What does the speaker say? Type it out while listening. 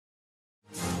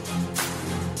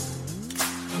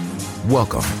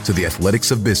Welcome to The Athletics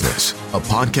of Business, a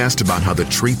podcast about how the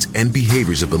traits and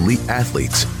behaviors of elite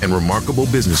athletes and remarkable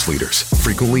business leaders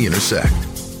frequently intersect.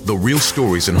 The real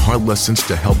stories and hard lessons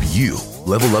to help you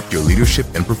level up your leadership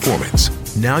and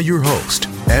performance. Now your host,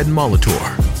 Ed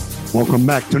Molitor. Welcome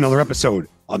back to another episode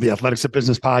of the Athletics of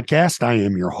Business podcast. I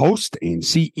am your host and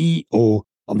CEO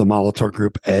of the Molitor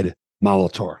Group, Ed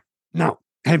Molitor. Now,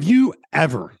 have you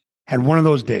ever had one of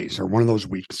those days or one of those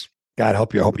weeks, God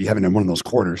help you, I hope you haven't had one of those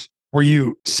quarters, where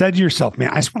you said to yourself,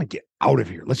 man, I just want to get out of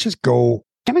here. Let's just go,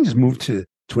 can I just move to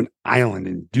an island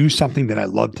and do something that I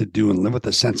love to do and live with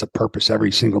a sense of purpose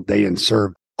every single day and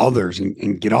serve others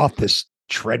and get off this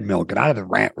treadmill, get out of the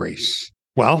rat race?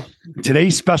 Well,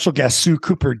 today's special guest, Sue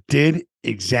Cooper, did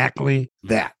exactly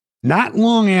that. Not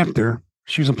long after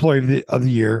she was Employee of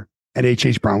the Year at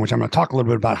H.H. Brown, which I'm going to talk a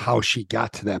little bit about how she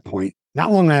got to that point.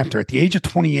 Not long after, at the age of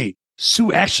 28,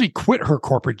 Sue actually quit her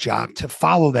corporate job to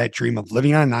follow that dream of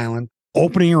living on an island,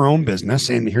 opening her own business,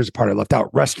 and here's the part I left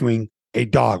out, rescuing a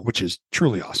dog, which is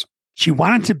truly awesome. She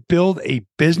wanted to build a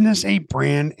business, a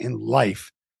brand, and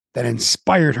life that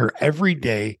inspired her every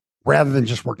day rather than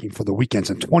just working for the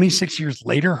weekends. And 26 years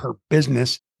later, her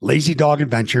business, Lazy Dog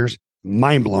Adventures,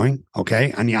 mind-blowing,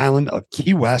 okay, on the island of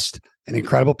Key West, an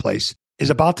incredible place,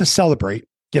 is about to celebrate,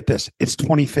 get this, its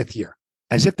 25th year.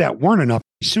 As if that weren't enough,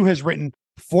 Sue has written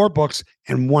 4 books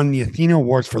and won the Athena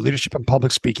Awards for leadership and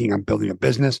public speaking on building a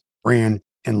business, brand,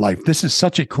 and life. This is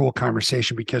such a cool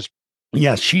conversation because,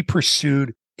 yes, she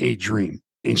pursued a dream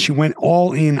and she went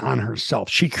all in on herself.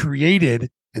 She created,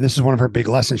 and this is one of her big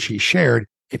lessons she shared,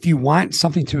 if you want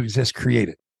something to exist, create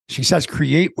it. She says,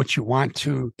 create what you want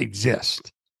to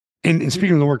exist. And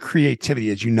speaking of the word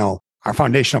creativity, as you know, our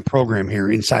foundational program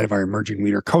here inside of our emerging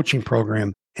leader coaching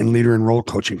program and leader enrolled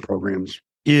coaching programs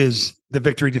is the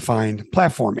Victory Defined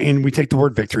platform. And we take the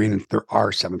word victory and there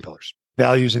are 7 pillars: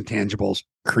 values, intangibles,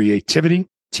 creativity,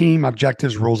 team,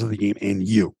 objectives, rules of the game, and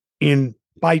you. And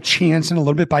by chance and a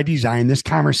little bit by design, this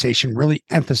conversation really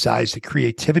emphasized the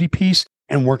creativity piece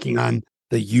and working on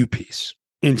the you piece.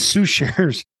 And Sue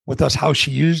shares with us how she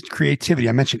used creativity.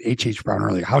 I mentioned H.H. Brown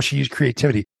earlier, how she used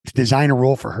creativity to design a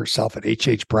role for herself at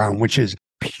H.H. Brown, which is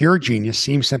pure genius,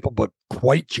 seems simple, but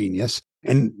quite genius.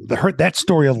 And that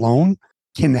story alone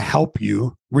can help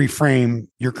you reframe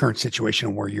your current situation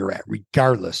and where you're at,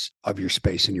 regardless of your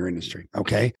space in your industry.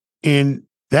 Okay. And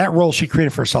that role she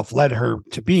created for herself led her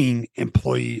to being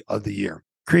Employee of the Year.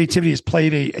 Creativity has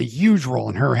played a huge role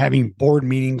in her having board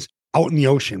meetings out in the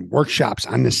ocean, workshops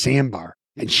on the sandbar.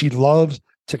 And she loves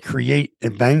to create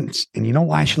events. And you know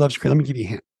why she loves to create? Let me give you a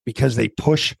hint. Because they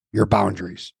push your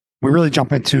boundaries. We really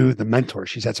jump into the mentors.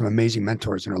 She's had some amazing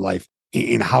mentors in her life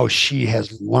in how she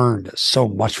has learned so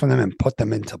much from them and put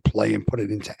them into play and put it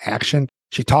into action.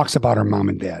 She talks about her mom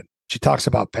and dad. She talks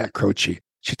about Pat Croce.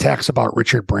 She talks about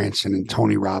Richard Branson and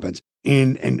Tony Robbins.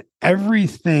 And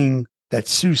everything that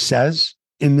Sue says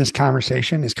in this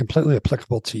conversation is completely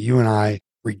applicable to you and I,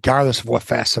 regardless of what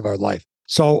facets of our life.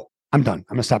 So I'm done.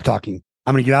 I'm going to stop talking.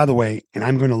 I'm going to get out of the way and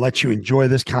I'm going to let you enjoy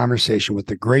this conversation with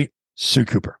the great Sue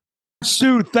Cooper.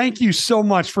 Sue, thank you so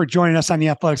much for joining us on the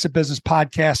Athletics of Business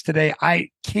podcast today. I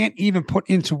can't even put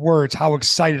into words how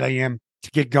excited I am to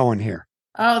get going here.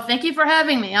 Oh, thank you for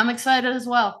having me. I'm excited as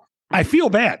well. I feel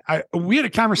bad. We had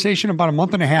a conversation about a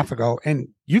month and a half ago, and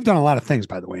you've done a lot of things,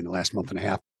 by the way, in the last month and a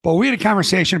half. But we had a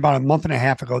conversation about a month and a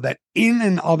half ago that in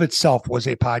and of itself was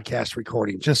a podcast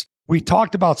recording. Just we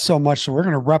talked about so much, so we're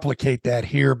going to replicate that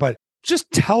here. But just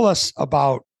tell us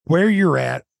about where you're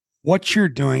at, what you're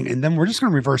doing, and then we're just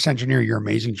going to reverse engineer your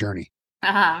amazing journey.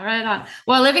 Right on.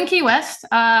 Well, I live in Key West.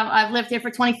 I've lived here for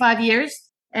 25 years.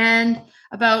 And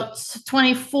about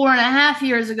 24 and a half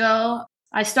years ago,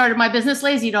 I started my business,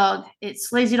 Lazy Dog.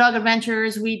 It's Lazy Dog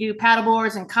Adventures. We do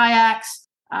paddleboards and kayaks.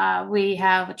 We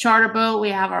have a charter boat. We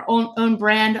have our own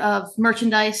brand of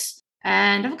merchandise.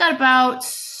 And I've got about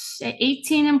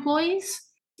 18 employees,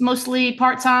 mostly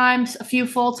part-time, a few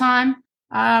full-time.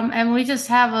 And we just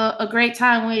have a great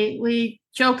time. We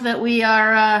joke that we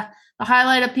are the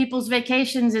highlight of people's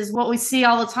vacations is what we see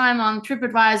all the time on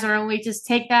TripAdvisor. And we just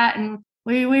take that and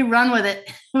we run with it.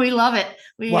 We love it.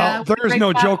 There's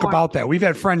no joke about that. We've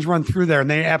had friends run through there and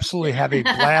they absolutely have a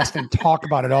blast and talk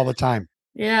about it all the time.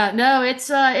 Yeah, no, it's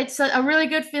a really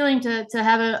good feeling to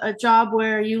have a job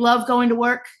where you love going to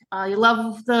work. You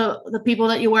love the people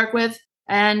that you work with.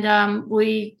 And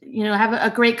we, have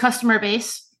a great customer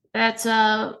base that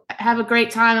have a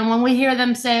great time. And when we hear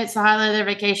them say it's the highlight of their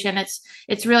vacation,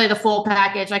 it's really the full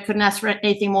package. I couldn't ask for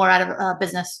anything more out of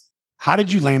business. How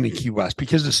did you land in Key West?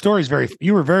 Because the story is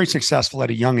you were very successful at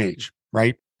a young age,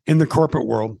 right? In the corporate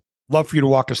world. Love for you to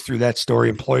walk us through that story,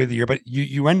 Employee of the Year. But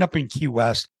you end up in Key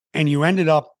West and you ended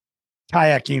up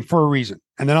kayaking for a reason.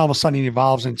 And then all of a sudden it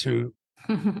evolves into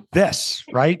this,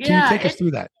 right? Can you take us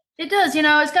through that? It does.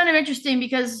 It's kind of interesting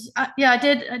because,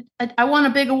 I won a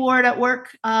big award at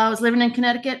work. I was living in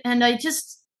Connecticut, and I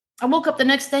woke up the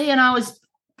next day and I was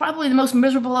probably the most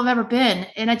miserable I've ever been.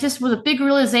 And it just was a big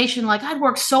realization, like I'd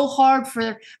worked so hard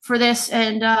for this,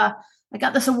 and I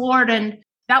got this award, and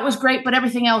that was great, but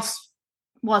everything else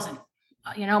wasn't.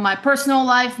 My personal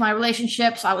life, my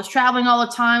relationships, I was traveling all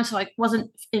the time, so I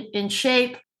wasn't in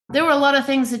shape. There were a lot of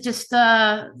things that just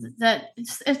I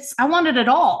wanted it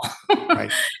all.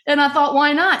 Right. And I thought,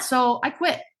 why not? So I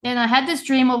quit. And I had this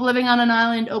dream of living on an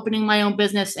island, opening my own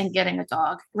business and getting a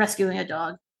dog, rescuing a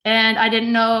dog. And I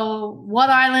didn't know what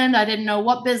island. I didn't know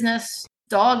what business.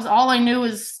 Dogs, all I knew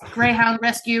was Greyhound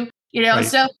rescue, right.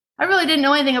 So I really didn't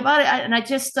know anything about it. And I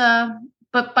just,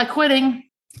 but by quitting,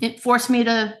 it forced me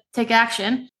to take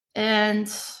action. And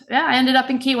I ended up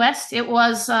in Key West. It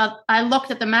was, I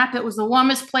looked at the map. It was the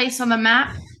warmest place on the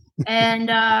map. And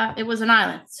it was an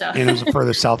island. So, and it was the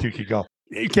furthest south you could go.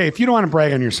 Okay. If you don't want to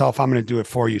brag on yourself, I'm going to do it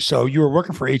for you. So you were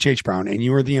working for H.H. Brown and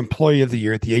you were the employee of the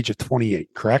year at the age of 28,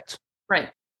 correct? Right.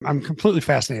 I'm completely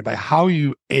fascinated by how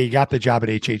you, A, got the job at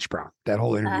H.H. Brown, that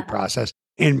whole interview process,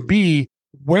 and B,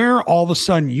 where all of a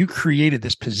sudden you created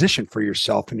this position for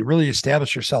yourself and you really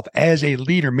established yourself as a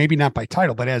leader, maybe not by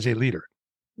title, but as a leader.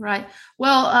 Right.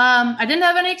 Well, I didn't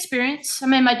have any experience. I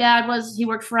mean, my dad he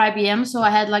worked for IBM, so I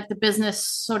had like the business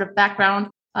sort of background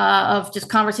of just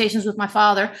conversations with my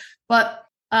father. But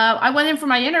I went in for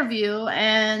my interview,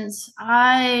 and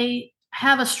I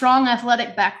have a strong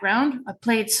athletic background. I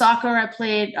played soccer. I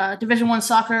played Division I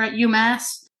soccer at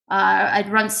UMass. I'd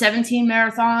run 17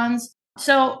 marathons.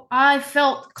 So I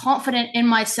felt confident in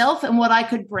myself and what I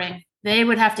could bring. They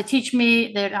would have to teach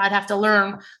me. I'd have to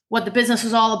learn what the business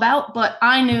was all about. But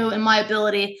I knew in my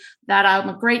ability that I'm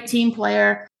a great team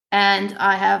player, and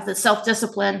I have the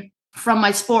self-discipline from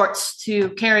my sports to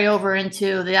carry over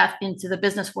into the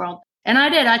business world. And I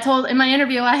did. In my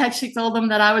interview, I actually told them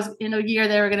that I was, in a year,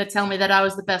 they were going to tell me that I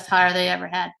was the best hire they ever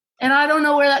had. And I don't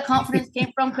know where that confidence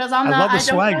came from, because I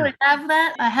don't really have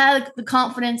that. I had the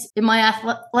confidence in my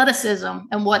athleticism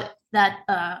and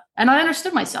and I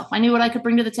understood myself. I knew what I could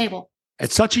bring to the table.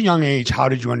 At such a young age, how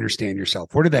did you understand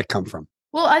yourself? Where did that come from?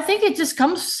 Well, I think it just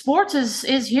comes, sports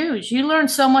is huge. You learn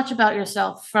so much about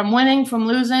yourself from winning, from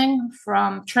losing,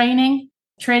 from training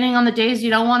on the days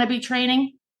you don't want to be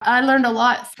training. I learned a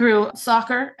lot through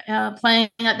soccer, playing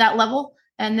at that level.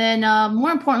 And then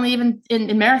more importantly, even in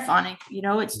marathoning,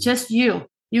 it's just you.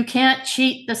 You can't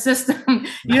cheat the system.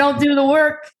 You don't do the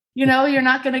work, you're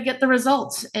not going to get the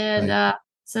results. And right.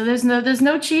 So there's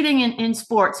no cheating in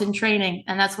sports and training.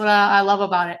 And that's what I love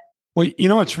about it. Well,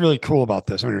 what's really cool about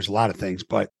this, I mean, there's a lot of things,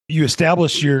 but you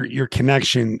establish your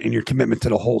connection and your commitment to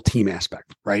the whole team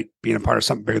aspect, right? Being a part of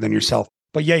something bigger than yourself.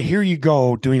 But yeah, here you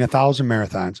go doing 1,000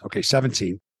 marathons. Okay,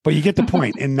 17. But you get the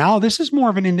point. And now this is more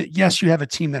of yes, you have a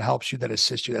team that helps you, that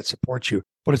assists you, that supports you,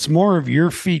 but it's more of your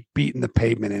feet beating the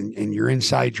pavement and you're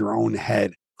inside your own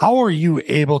head. How are you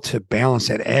able to balance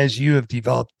that as you have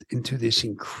developed into this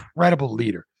incredible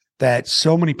leader that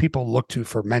so many people look to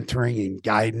for mentoring and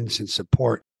guidance and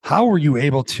support? How are you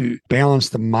able to balance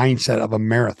the mindset of a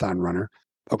marathon runner?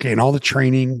 Okay, and all the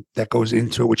training that goes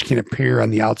into it, which can appear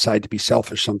on the outside to be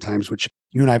selfish sometimes, which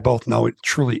you and I both know it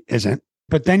truly isn't.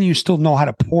 But then you still know how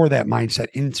to pour that mindset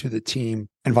into the team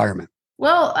environment.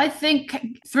 Well, I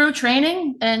think through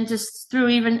training and just through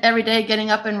even every day getting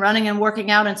up and running and working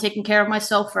out and taking care of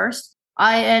myself first,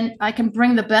 I can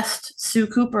bring the best Sue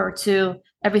Cooper to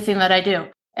everything that I do.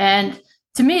 And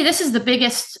to me, this is the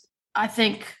biggest, I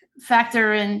think,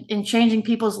 factor in changing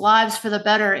people's lives for the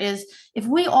better is if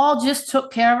we all just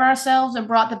took care of ourselves and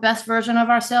brought the best version of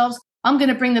ourselves. I'm going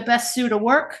to bring the best Sue to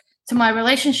work, to my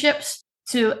relationships,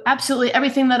 to absolutely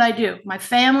everything that I do, my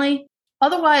family.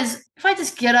 Otherwise, if I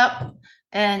just get up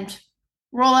and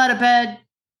roll out of bed,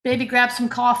 maybe grab some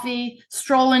coffee,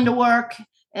 stroll into work,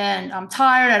 and I'm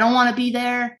tired, I don't want to be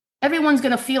there, everyone's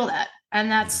going to feel that.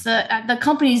 And that's the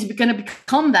company's going to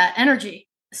become that energy.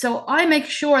 So I make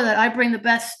sure that I bring the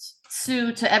best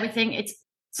Sue to everything.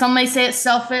 Some may say it's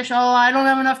selfish. Oh, I don't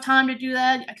have enough time to do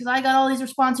that because I got all these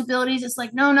responsibilities. It's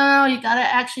like, no, you got to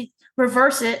actually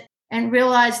reverse it and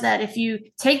realize that if you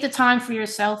take the time for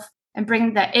yourself and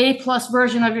bring that A+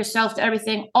 version of yourself to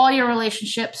everything, all your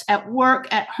relationships at work,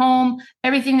 at home,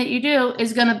 everything that you do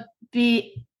is going to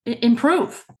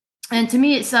improve. And to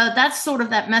me, it's that's sort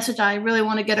of that message I really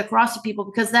want to get across to people,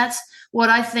 because that's what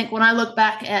I think when I look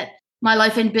back at my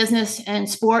life in business and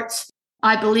sports.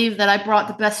 I believe that I brought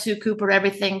the best Sue Cooper to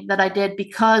everything that I did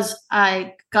because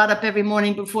I got up every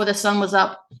morning before the sun was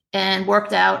up and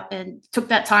worked out and took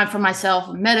that time for myself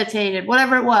and meditated,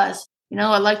 whatever it was.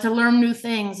 I like to learn new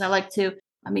things.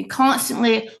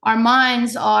 Constantly, our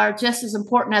minds are just as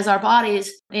important as our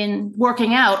bodies in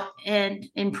working out and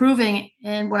improving.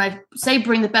 And when I say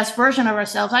bring the best version of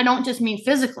ourselves, I don't just mean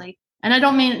physically. And I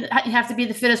don't mean you have to be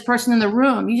the fittest person in the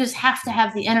room. You just have to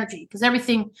have the energy because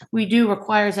everything we do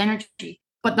requires energy.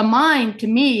 But the mind, to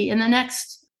me, in the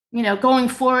next, going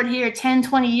forward here, 10,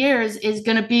 20 years is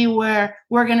going to be where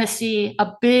we're going to see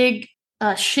a big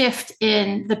shift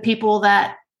in the people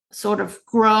that sort of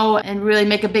grow and really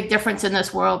make a big difference in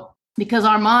this world. Because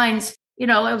our minds, it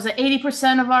was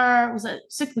 80%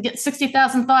 of we get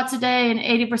 60,000 thoughts a day and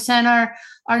 80%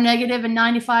 are negative and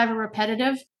 95 are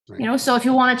repetitive. Right. So if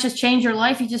you want to just change your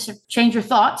life, you just change your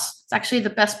thoughts. It's actually the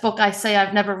best book I say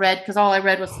I've never read because all I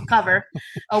read was the cover.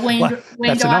 Wayne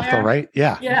that's Dyer. Enough though, right?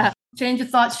 Yeah. Yeah. Change your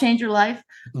thoughts, change your life.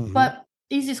 Mm-hmm. But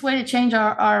the easiest way to change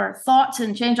our thoughts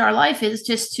and change our life is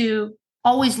just to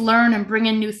always learn and bring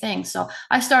in new things. So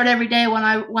I start every day when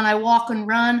I walk and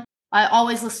run. I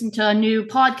always listen to a new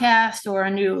podcast or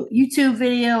a new YouTube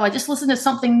video. I just listen to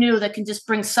something new that can just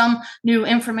bring some new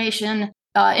information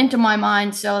into my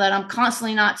mind so that I'm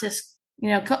constantly not just,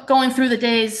 going through the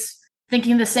days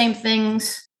thinking the same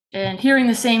things and hearing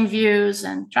the same views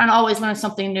and trying to always learn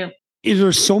something new.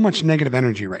 There's so much negative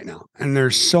energy right now and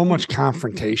there's so much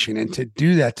confrontation. And to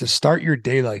do that, to start your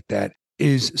day like that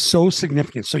is so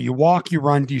significant. So you walk, you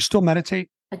run. Do you still meditate?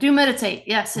 I do meditate.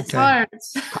 Yes, it's hard.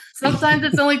 Sometimes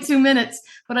it's only 2 minutes,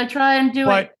 but I try and do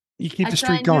it. You keep the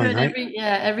streak going, right?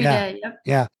 Every day. Yep.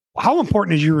 Yeah. How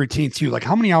important is your routine to you? Like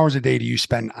how many hours a day do you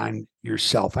spend on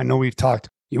yourself? I know we've talked,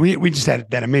 we just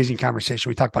had that amazing conversation.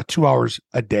 We talked about 2 hours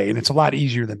a day and it's a lot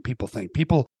easier than people think.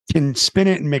 People can spin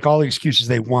it and make all the excuses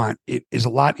they want. It is a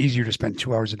lot easier to spend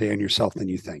 2 hours a day on yourself than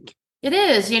you think. It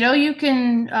is. You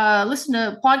can listen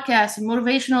to podcasts and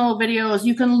motivational videos.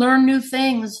 You can learn new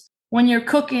things when you're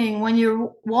cooking, when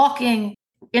you're walking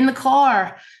in the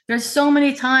car. There's so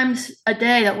many times a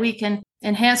day that we can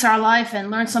enhance our life and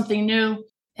learn something new.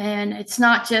 And it's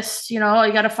not just, you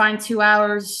got to find 2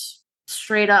 hours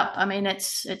straight up.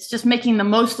 It's just making the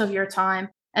most of your time.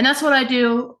 And that's what I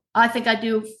do. I think I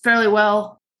do fairly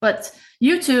well. But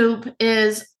YouTube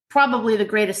is probably the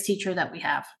greatest teacher that we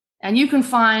have. And you can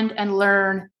find and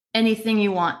learn anything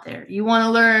you want there. You want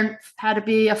to learn how to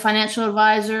be a financial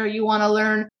advisor. You want to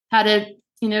learn how to,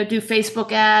 do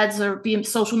Facebook ads or be a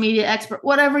social media expert,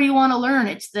 whatever you want to learn,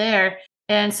 it's there.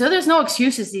 And so there's no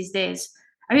excuses these days.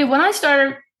 When I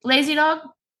started Lazy Dog,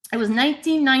 it was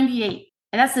 1998.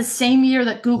 And that's the same year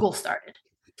that Google started.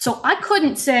 So I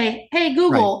couldn't say, hey,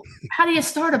 Google, How do you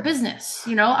start a business?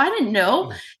 I didn't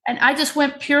know. And I just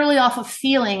went purely off of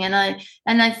feeling. And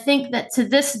I think that to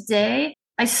this day,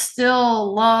 I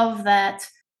still love that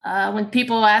when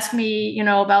people ask me,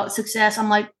 about success, I'm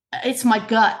like, it's my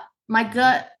gut. My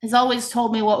gut has always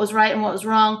told me what was right and what was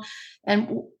wrong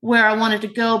and where I wanted to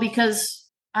go because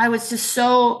I was just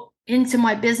so into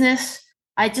my business.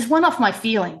 I just went off my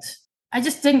feelings. I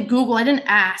just didn't Google. I didn't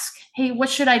ask, hey, what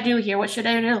should I do here? What should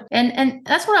I do? And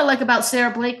that's what I like about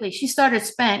Sarah Blakely. She started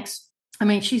Spanx.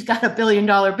 She's got $1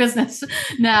 billion business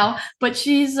now, but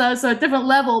she's so a different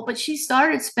level, but she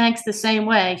started Spanx the same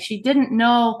way. She didn't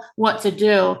know what to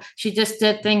do. She just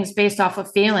did things based off of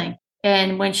feeling.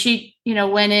 And when she,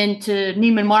 went into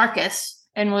Neiman Marcus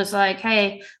and was like,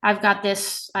 hey, I've got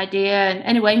this idea. And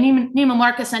anyway, Neiman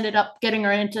Marcus ended up getting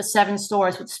her into 7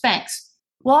 stores with Spanx.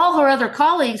 Well, all her other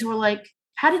colleagues were like,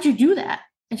 how did you do that?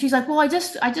 And she's like, well, I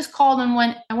just called and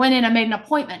went in and made an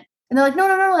appointment. And they're like, no,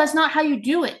 that's not how you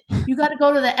do it. You got to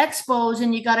go to the expos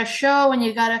and you got to show and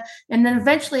and then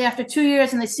eventually after 2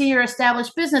 years and they see your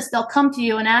established business, they'll come to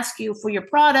you and ask you for your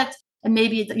product and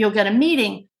maybe you'll get a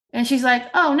meeting. And she's like,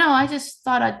 oh, no, I just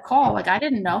thought I'd call. Like, I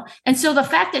didn't know. And so the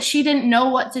fact that she didn't know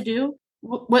what to do,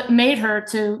 what made her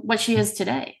to what she is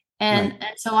today. And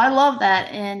so I love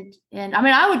that. And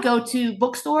I would go to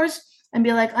bookstores and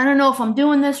be like, I don't know if I'm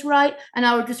doing this right. And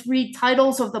I would just read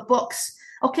titles of the books.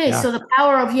 Okay, so the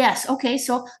power of yes. Okay,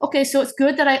 so it's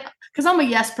good that because I'm a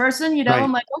yes person,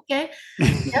 I'm like, okay,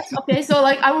 yes, okay. So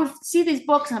like I would see these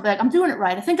books and I'd be like, I'm doing it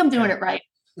right. I think I'm doing it right.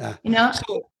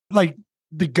 So like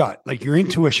the gut, like your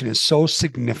intuition is so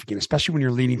significant, especially when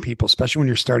you're leading people, especially when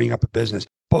you're starting up a business.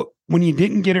 But when you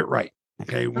didn't get it right,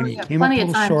 okay, when you came up a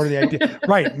little short of the idea,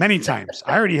 right, many times.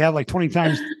 I already had like 20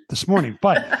 times this morning.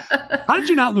 But how did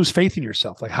you not lose faith in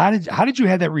yourself? Like how did you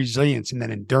have that resilience and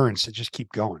that endurance to just keep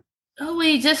going? Oh,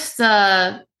 we just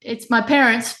it's my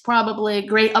parents, probably a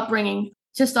great upbringing,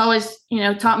 just always,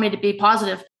 taught me to be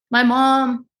positive. My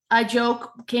mom I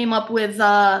came up with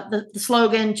the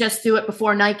slogan, just do it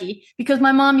before Nike, because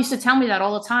my mom used to tell me that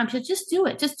all the time. She said, just do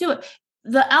it, just do it.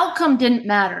 The outcome didn't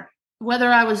matter,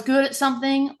 whether I was good at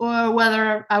something or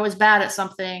whether I was bad at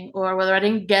something or whether I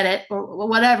didn't get it or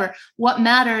whatever. What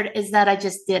mattered is that I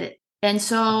just did it. And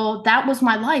so that was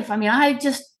my life. I mean,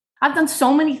 I've done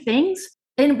so many things.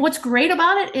 And what's great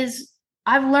about it is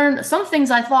I've learned some things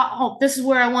I thought, oh, this is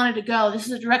where I wanted to go. This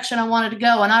is the direction I wanted to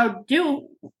go. And I would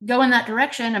go in that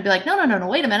direction and be like, no,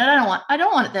 wait a minute. I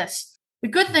don't want this. The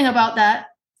good thing about that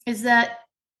is that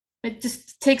it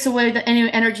just takes away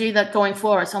any energy that going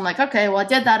forward. So I'm like, okay, well, I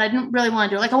did that. I didn't really want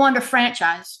to do it. Like I wanted to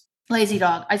franchise Lazy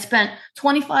Dog. I spent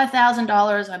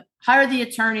 $25,000. I hired the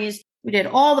attorneys. We did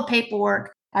all the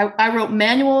paperwork. I wrote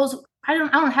manuals. I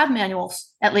don't have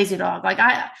manuals at Lazy Dog. Like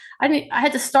I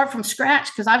had to start from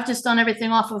scratch because I've just done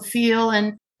everything off of feel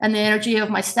and the energy of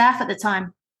my staff at the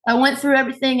time. I went through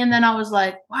everything and then I was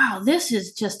like, wow, this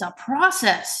is just a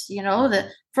process. That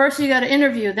first you got to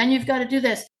interview, then you've got to do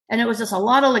this. And it was just a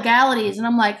lot of legalities. And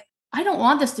I'm like, I don't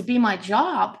want this to be my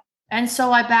job. And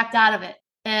so I backed out of it.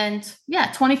 And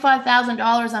yeah,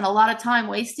 $25,000 and a lot of time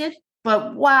wasted.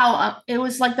 But wow, it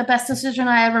was like the best decision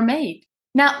I ever made.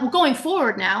 Now, going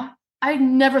forward now, I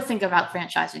never think about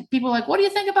franchising. People are like, what do you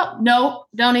think about? No,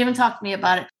 don't even talk to me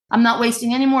about it. I'm not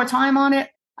wasting any more time on it.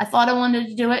 I thought I wanted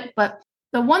to do it. But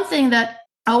the one thing that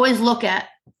I always look at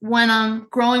when I'm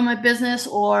growing my business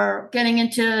or getting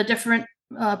into a different,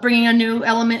 bringing a new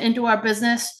element into our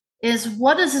business is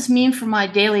what does this mean for my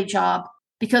daily job?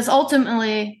 Because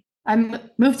ultimately I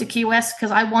moved to Key West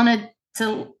because I wanted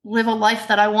to live a life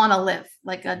that I want to live.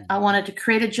 Like I wanted to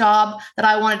create a job that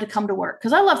I wanted to come to work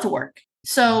because I love to work.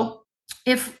 So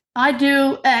if I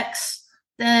do X,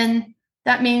 then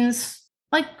that means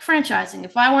like franchising.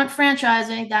 If I went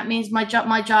franchising, that means my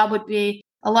job would be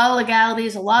a lot of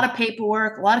legalities, a lot of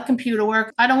paperwork, a lot of computer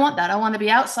work. I don't want that. I want to be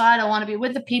outside. I want to be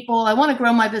with the people. I want to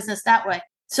grow my business that way.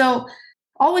 So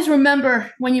always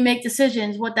remember when you make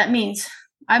decisions, what that means.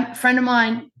 A friend of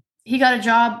mine, he got a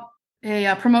job,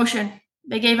 a promotion.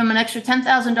 They gave him an extra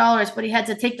 $10,000, but he had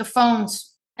to take the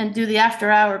phones and do the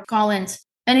after-hour call-ins.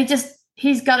 And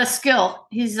he's got a skill.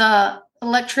 He's an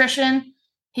electrician.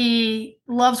 He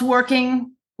loves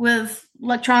working with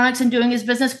electronics and doing his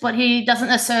business, but he doesn't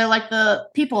necessarily like the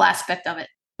people aspect of it.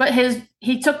 But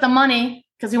he took the money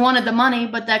because he wanted the money,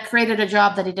 but that created a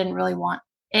job that he didn't really want.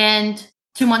 And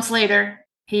 2 months later,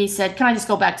 he said, can I just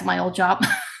go back to my old job?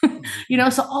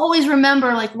 So always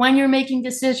remember, like when you're making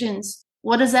decisions,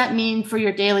 what does that mean for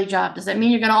your daily job? Does that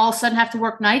mean you're going to all of a sudden have to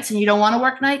work nights and you don't want to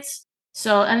work nights?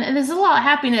 So, and there's a lot of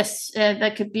happiness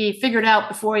that could be figured out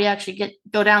before you actually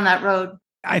go down that road.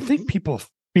 I think people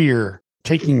fear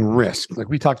taking risk. Like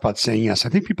we talked about saying yes. I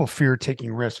think people fear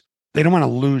taking risk. They don't want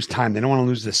to lose time. They don't want to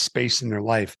lose the space in their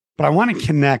life. But I want to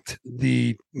connect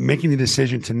making the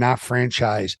decision to not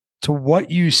franchise to what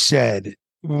you said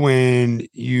when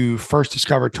you first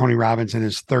discovered Tony Robbins and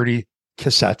his 30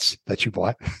 cassettes that you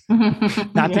bought.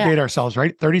 Not to date ourselves,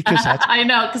 right? 30 cassettes. I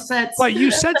know, cassettes. But you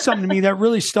said something to me that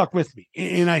really stuck with me.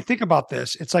 And I think about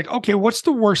this. It's like, okay, what's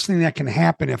the worst thing that can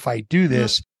happen if I do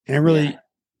this and it really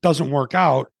doesn't work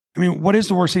out? I mean, what is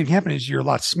the worst thing that can happen is you're a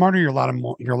lot smarter. You're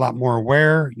a lot more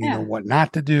aware. You know what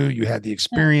not to do. You had the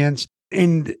experience.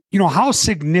 And, how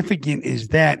significant is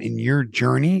that in your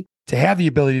journey to have the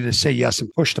ability to say yes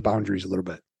and push the boundaries a little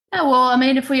bit? Yeah, well, I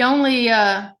mean, if we only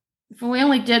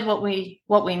did what we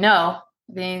know,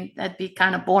 I mean, that'd be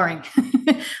kind of boring.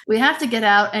 We have to get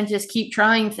out and just keep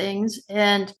trying things.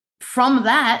 And from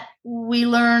that, we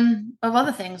learn of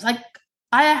other things. Like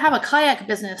I have a kayak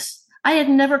business. I had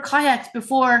never kayaked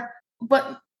before,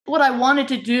 but what I wanted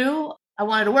to do, I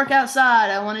wanted to work outside.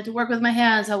 I wanted to work with my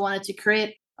hands. I wanted to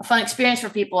create a fun experience for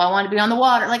people. I wanted to be on the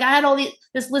water. Like I had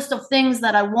this list of things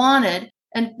that I wanted.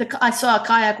 And I saw a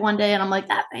kayak one day and I'm like,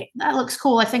 that looks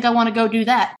cool. I think I want to go do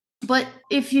that. But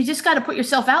if you just got to put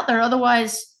yourself out there,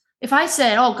 otherwise, if I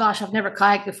said, oh gosh, I've never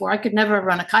kayaked before, I could never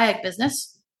run a kayak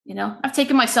business. I've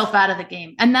taken myself out of the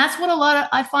game. And that's what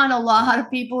I find a lot of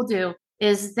people do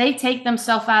is they take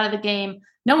themselves out of the game.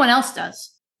 No one else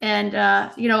does. And,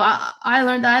 I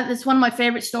learned that. It's one of my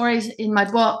favorite stories in my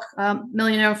book,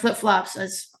 Millionaire in Flip-Flops.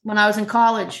 As when I was in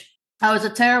college, I was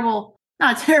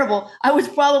I was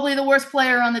probably the worst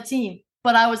player on the team,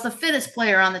 but I was the fittest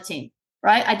player on the team,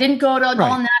 right? I didn't go to all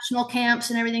national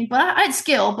camps and everything, but I had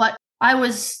skill, but I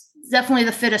was definitely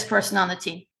the fittest person on the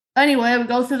team. Anyway, we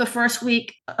go through the first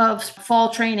week of fall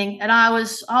training and I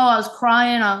was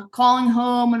crying. I'm calling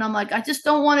home and I'm like, I just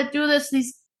don't want to do this.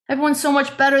 Everyone's so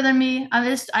much better than me.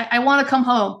 I want to come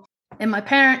home. And my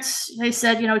parents, they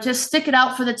said, just stick it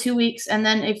out for the 2 weeks. And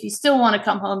then if you still want to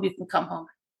come home, you can come home.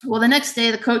 Well, the next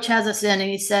day the coach has us in and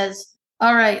he says,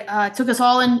 all right, took us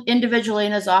all in individually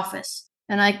in his office.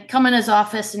 And I come in his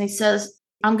office and he says,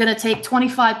 I'm going to take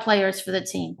 25 players for the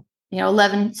team,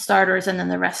 11 starters and then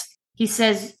the rest. He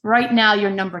says, right now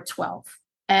you're number 12.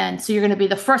 And so you're going to be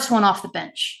the first one off the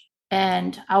bench.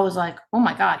 And I was like, oh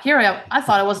my God, I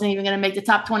thought I wasn't even going to make the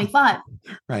top 25.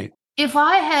 Right. If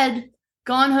I had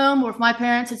gone home or if my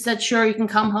parents had said, sure, you can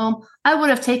come home, I would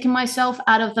have taken myself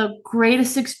out of the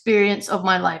greatest experience of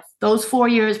my life. Those 4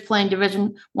 years playing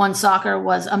Division I soccer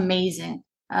was amazing.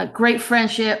 Great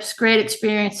friendships, great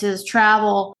experiences,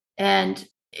 travel, and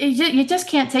you just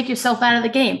can't take yourself out of the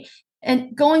game.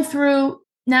 And going through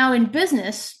now in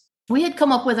business, we had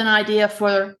come up with an idea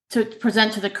to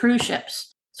present to the cruise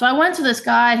ships. So I went to this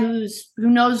guy who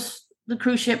knows the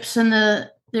cruise ships and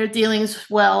their dealings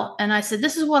well. And I said,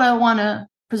 this is what I want to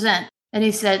present. And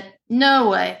he said, no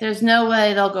way. There's no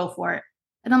way they'll go for it.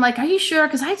 And I'm like, are you sure?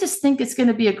 Because I just think it's going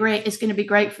to be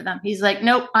great for them. He's like,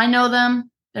 nope, I know them.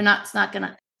 It's not going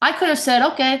to. I could have said,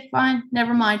 okay, fine,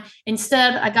 never mind.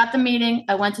 Instead, I got the meeting.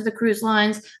 I went to the cruise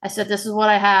lines. I said, this is what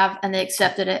I have. And they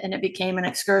accepted it. And it became an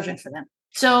excursion for them.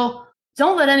 So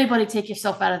don't let anybody take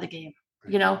yourself out of the game.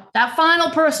 That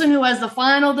final person who has the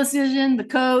final decision, the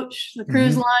coach, the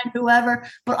cruise line, whoever.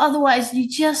 But otherwise, you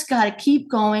just got to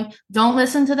keep going. Don't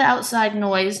listen to the outside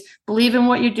noise. Believe in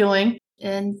what you're doing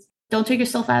and don't take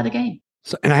yourself out of the game.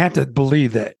 So, and I have to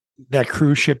believe that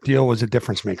cruise ship deal was a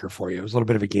difference maker for you. It was a little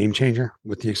bit of a game changer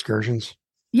with the excursions.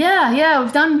 Yeah.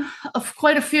 We've done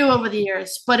quite a few over the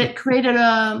years, but it created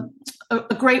a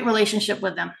great relationship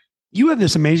with them. You have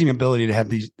this amazing ability to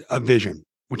have a vision,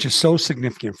 which is so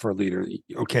significant for a leader.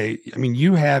 Okay. I mean,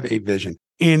 you have a vision.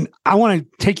 And I want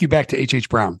to take you back to H.H.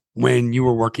 Brown when you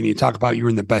were working. You talk about you were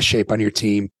in the best shape on your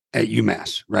team at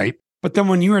UMass, right? But then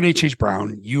when you were at H.H.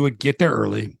 Brown, you would get there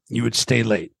early, you would stay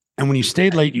late. And when you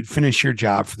stayed late, you'd finish your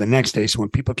job for the next day. So when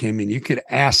people came in, you could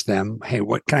ask them, hey,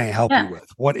 what can I help you with?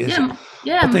 What is it?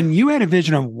 Yeah. But then you had a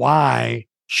vision of why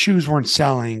shoes weren't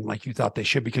selling like you thought they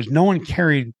should, because no one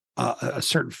carried a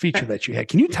certain feature that you had.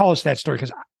 Can you tell us that story?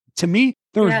 Because to me,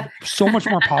 there was so much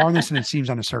more power in this than it seems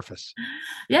on the surface.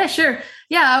 Yeah, sure.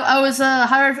 Yeah, I was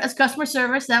hired as customer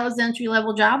service. That was the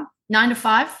entry-level job, 9 to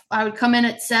 5. I would come in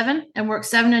at 7 and work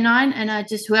 7 to 9. And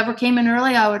whoever came in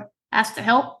early, I would ask to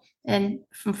help. And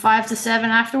from 5 to 7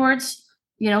 afterwards,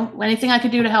 anything I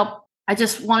could do to help. I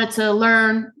just wanted to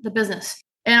learn the business.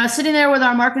 And I was sitting there with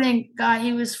our marketing guy.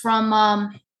 He was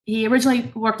he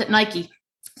originally worked at Nike.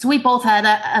 So we both had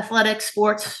athletic,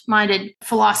 sports-minded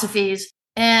philosophies.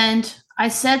 And I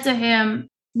said to him,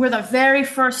 we're the very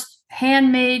first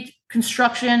handmade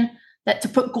construction to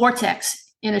put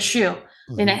Gore-Tex in a shoe,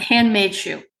 in a handmade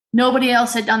shoe. Nobody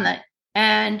else had done that.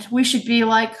 And we should be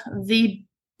like the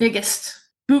biggest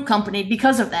boot company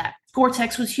because of that.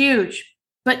 Gore-Tex was huge.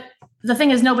 But the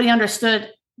thing is, nobody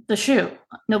understood the shoe.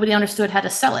 Nobody understood how to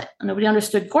sell it. Nobody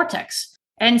understood Gore-Tex.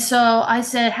 And so I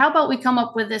said, how about we come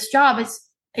up with this job?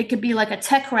 It could be like a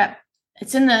tech rep.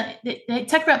 It's in the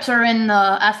tech reps are in the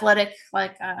athletic,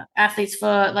 like Athlete's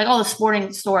Foot, like all the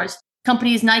sporting stores.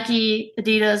 Companies, Nike,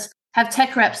 Adidas, have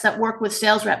tech reps that work with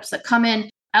sales reps that come in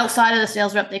outside of the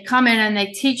sales rep. They come in and they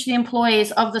teach the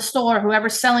employees of the store,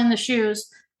 whoever's selling the shoes,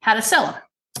 how to sell them.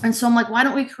 And so I'm like, why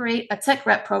don't we create a tech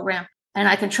rep program? And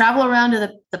I can travel around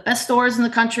to the best stores in the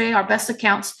country, our best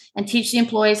accounts, and teach the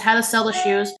employees how to sell the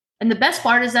shoes. And the best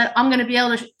part is that I'm going to be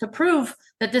able to prove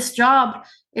that this job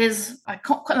is, I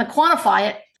kind of quantify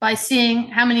it by seeing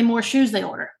how many more shoes they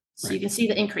order. So you can see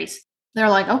the increase. They're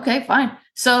like, okay, fine.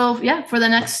 So yeah, for the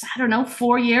next,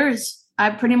 4 years,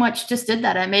 I pretty much just did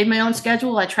that. I made my own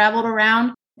schedule. I traveled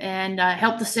around and I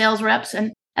helped the sales reps.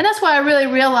 And that's why I really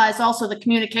realized also the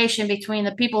communication between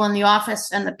the people in the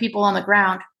office and the people on the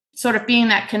ground, sort of being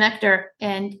that connector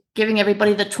and giving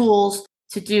everybody the tools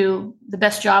to do the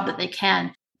best job that they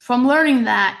can. From learning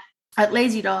that at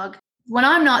Lazy Dog, when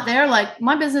I'm not there, like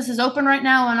my business is open right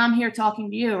now and I'm here talking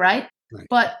to you, right?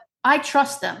 But I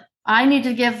trust them. I need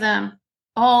to give them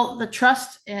all the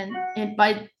trust. And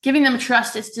by giving them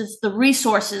trust, it's just the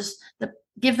resources that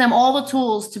give them all the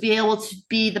tools to be able to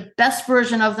be the best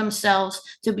version of themselves,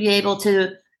 to be able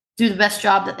to do the best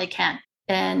job that they can.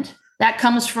 And that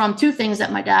comes from 2 things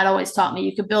that my dad always taught me.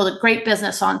 You could build a great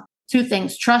business on 2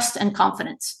 things, trust and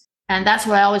confidence. And that's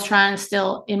what I always try and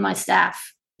instill in my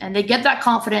staff. And they get that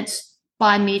confidence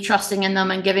by me trusting in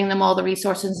them and giving them all the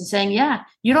resources and saying, yeah,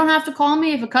 you don't have to call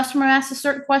me if a customer asks a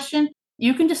certain question.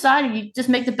 You can decide, and you just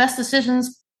make the best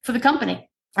decisions for the company.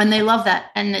 And they love that.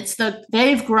 And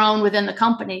they've grown within the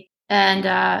company. And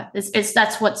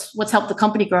that's what's helped the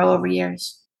company grow over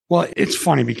years. Well, it's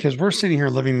funny because we're sitting here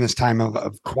living in this time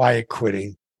of quiet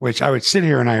quitting. which I would sit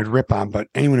here and I would rip on, but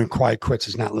anyone who quiet quits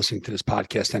is not listening to this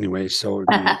podcast anyway. So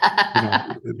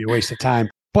it'd be a waste of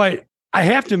time. But I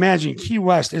have to imagine Key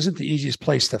West isn't the easiest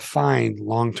place to find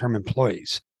long-term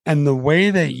employees. And the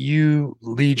way that you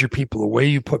lead your people, the way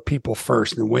you put people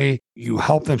first, and the way you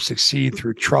help them succeed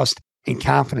through trust and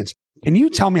confidence. Can you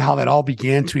tell me how that all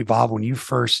began to evolve when you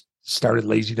first started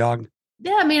Lazy Dog?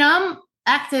 Yeah, I mean, I'm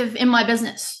active in my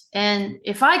business. And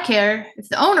if I care, if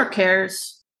the owner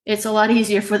cares, it's a lot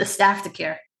easier for the staff to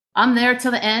care. I'm there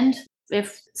till the end.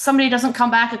 If somebody doesn't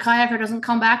come back, a kayaker doesn't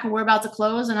come back and we're about to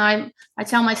close, and I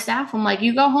tell my staff, I'm like,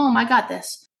 you go home, I got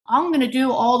this. I'm going to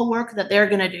do all the work that they're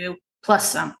going to do,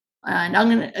 plus some. And I'm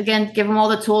going to, again, give them all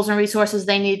the tools and resources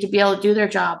they need to be able to do their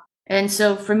job. And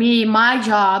so for me, my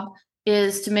job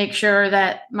is to make sure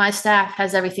that my staff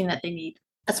has everything that they need.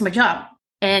 That's my job.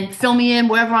 And fill me in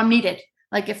wherever I'm needed.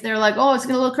 Like if they're like, oh, it's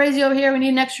going to look crazy over here, we need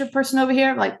an extra person over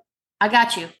here. Like, I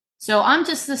got you. So I'm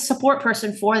just the support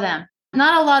person for them.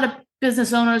 Not a lot of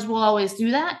business owners will always do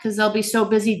that because they'll be so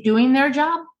busy doing their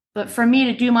job. But for me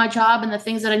to do my job and the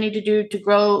things that I need to do to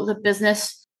grow the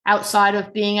business outside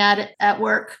of being at it at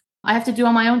work, I have to do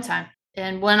on my own time.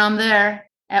 And when I'm there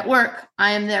at work,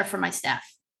 I am there for my staff.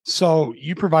 So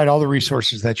you provide all the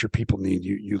resources that your people need.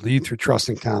 You lead through trust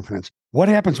and confidence. What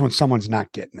happens when someone's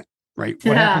not getting it, right?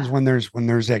 What happens when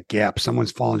there's that gap?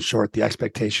 Someone's falling short. The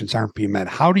expectations aren't being met.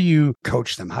 How do you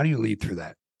coach them? How do you lead through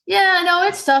that? Yeah, no,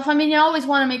 it's tough. I mean, you always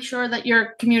want to make sure that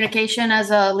your communication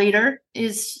as a leader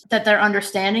is that they're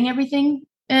understanding everything.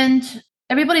 And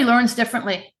everybody learns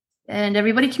differently and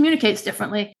everybody communicates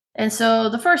differently. And so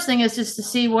the first thing is just to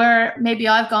see where maybe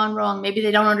I've gone wrong. Maybe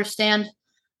they don't understand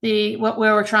where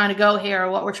we're trying to go here or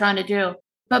what we're trying to do.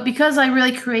 But because I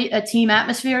really create a team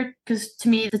atmosphere, because to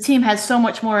me, the team has so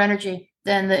much more energy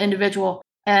than the individual.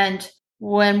 And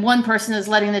when one person is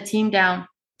letting the team down,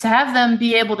 to have them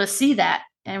be able to see that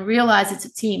and realize it's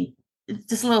a team.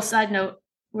 Just a little side note,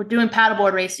 we're doing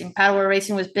paddleboard racing. Paddleboard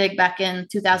racing was big back in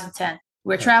 2010.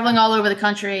 We're traveling all over the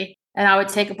country, and I would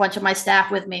take a bunch of my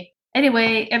staff with me.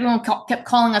 Anyway, everyone kept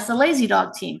calling us the Lazy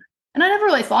Dog team. And I never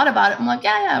really thought about it. I'm like,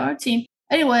 yeah, we're a team.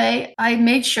 Anyway, I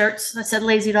made shirts that said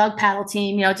Lazy Dog Paddle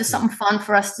Team, just something fun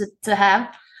for us to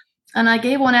have. And I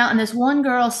gave one out, and this one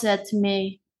girl said to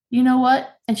me, you know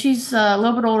what? And she's a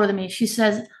little bit older than me. She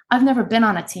says, I've never been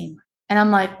on a team. And I'm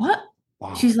like, what?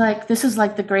 Wow. She's like, this is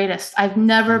like the greatest. I've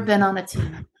never been on a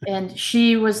team. And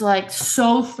she was like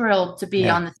so thrilled to be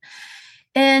on the team.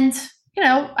 And,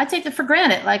 I take it for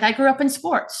granted. Like I grew up in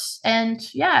sports and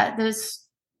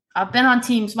I've been on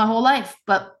teams my whole life,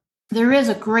 but there is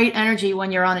a great energy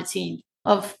when you're on a team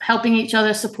of helping each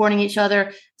other, supporting each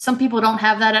other. Some people don't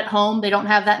have that at home. They don't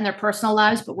have that in their personal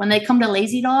lives, but when they come to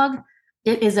Lazy Dog,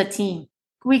 it is a team.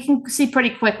 We can see pretty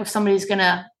quick if somebody's going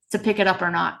to pick it up or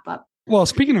not, but. Well,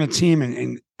 speaking of a team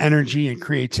and energy and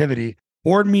creativity,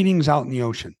 board meetings out in the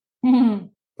ocean. Mm-hmm.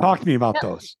 Talk to me about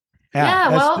those.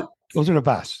 Those are the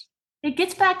best. It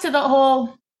gets back to the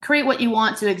whole create what you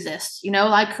want to exist.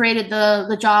 I created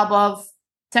the job of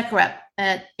tech rep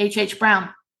at H.H. Brown.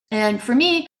 And for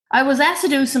me, I was asked to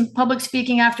do some public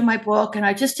speaking after my book, and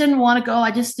I just didn't want to go.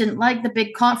 I just didn't like the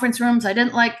big conference rooms. I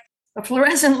didn't like the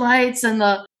fluorescent lights and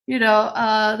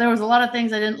there was a lot of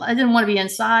things I didn't want to be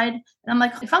inside. And I'm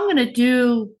like, if I'm going to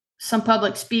do some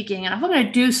public speaking and if I'm going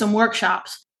to do some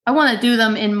workshops, I want to do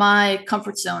them in my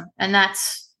comfort zone, and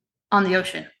that's on the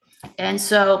ocean. And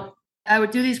so I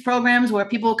would do these programs where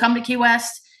people would come to Key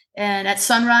West, and at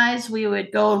sunrise, we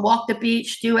would go and walk the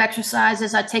beach, do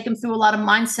exercises. I'd take them through a lot of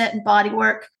mindset and body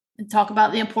work and talk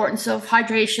about the importance of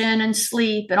hydration and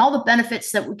sleep and all the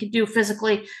benefits that we could do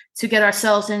physically to get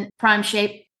ourselves in prime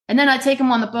shape. And then I'd take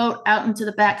them on the boat out into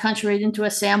the backcountry, into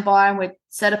a sandbar, and we'd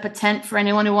set up a tent for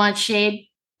anyone who wanted shade.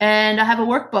 And I have a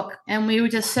workbook, and we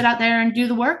would just sit out there and do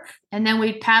the work. And then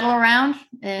we'd paddle around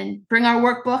and bring our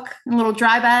workbook in little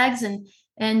dry bags and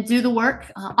do the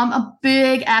work. I'm a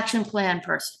big action plan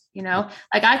person,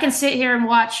 like I can sit here and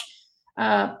watch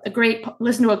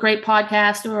listen to a great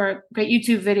podcast or a great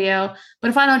YouTube video, but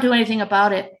if I don't do anything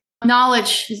about it,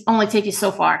 knowledge is only take you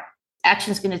so far.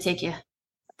 Action's going to take you.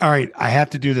 All right. I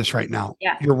have to do this right now.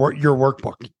 Yeah. Your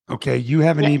workbook. Okay. You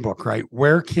have an ebook, right?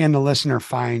 Where can the listener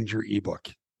find your ebook?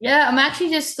 Yeah. I'm actually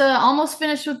just almost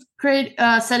finished with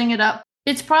setting it up.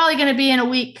 It's probably going to be in a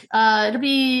week. It'll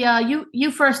be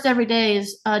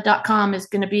youfirsteverydays.com is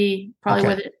going to be probably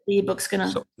where the ebook's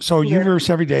going to. So You First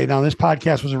Every Day. Now, this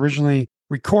podcast was originally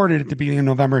recorded at the beginning of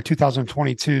November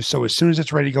 2022. So as soon as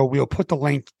it's ready to go, we'll put the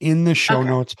link in the show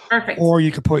notes. Perfect. Or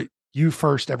you could put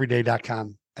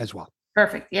youfirsteveryday.com as well.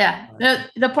 Perfect. Yeah.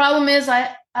 The problem is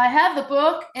I have the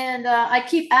book, and I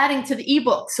keep adding to the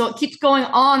ebook, so it keeps going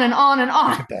on and on and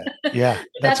on. Look at that. Yeah,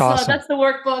 that's awesome. That's the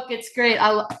workbook. It's great.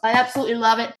 I absolutely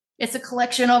love it. It's a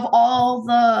collection of all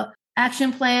the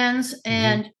action plans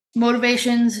and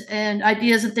motivations and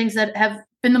ideas and things that have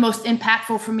been the most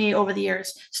impactful for me over the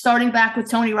years. Starting back with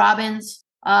Tony Robbins,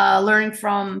 learning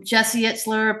from Jesse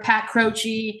Itzler, Pat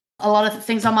Croce, a lot of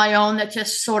things on my own that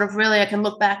just sort of really, I can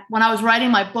look back. When I was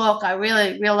writing my book, I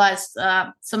really realized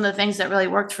some of the things that really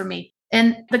worked for me.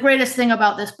 And the greatest thing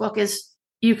about this book is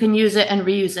you can use it and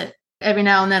reuse it. Every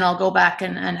now and then I'll go back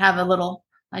and have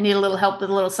I need a little help with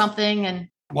a little something. And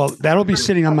well, that'll be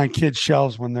sitting on my kids'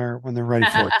 shelves when they're ready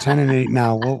for it. 10 and 8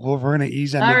 now. We're going to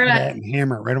ease them into that and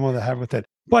hammer it right over the head with it.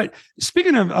 But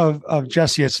speaking of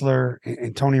Jesse Itzler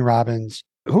and Tony Robbins,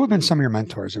 who have been some of your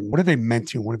mentors and what have they meant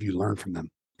to you? What have you learned from them?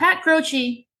 Pat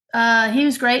Croce, he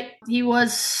was great. He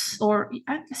was, or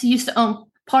I guess he used to own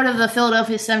part of the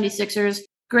Philadelphia 76ers.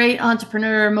 Great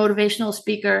entrepreneur, motivational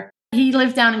speaker. He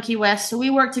lived down in Key West, so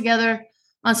we worked together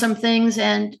on some things,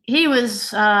 and he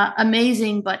was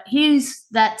amazing, but he's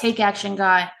that take action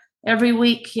guy. Every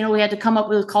week, we had to come up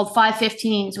with called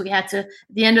 515s. We had to, at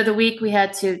the end of the week, we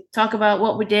had to talk about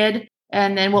what we did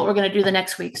and then what we're going to do the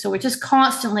next week. So we're just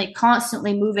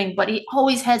constantly moving, but he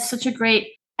always had such a great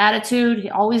attitude. He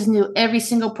always knew every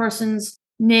single person's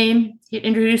name. He'd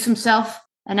introduce himself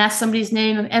and ask somebody's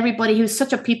name of everybody. He was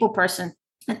such a people person,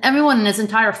 and everyone in his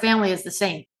entire family is the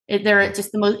same. They're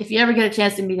just the most, if you ever get a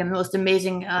chance to meet him, the most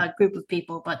amazing group of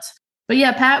people. But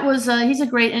yeah, Pat was, he's a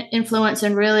great influence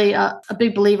and really a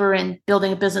big believer in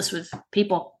building a business with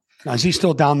people. Now, is he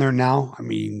still down there now? I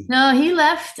mean, no, he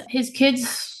left. His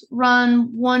kids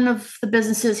run one of the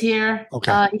businesses here.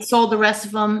 Okay. He sold the rest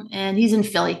of them, and he's in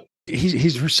Philly.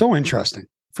 He's so interesting.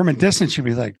 From a distance, you'd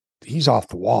be like, he's off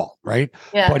the wall, right?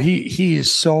 Yeah. But he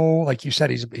is so, like you said,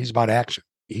 he's about action.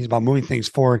 He's about moving things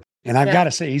forward. And I've got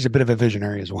to say, he's a bit of a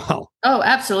visionary as well. Oh,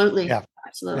 absolutely. Yeah.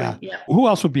 Absolutely. Yeah. Who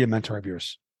else would be a mentor of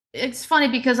yours? It's funny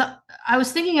because I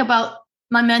was thinking about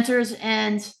my mentors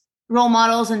and role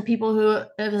models and people who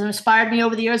have inspired me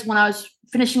over the years when I was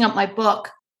finishing up my book.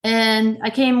 And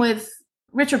I came with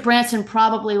Richard Branson.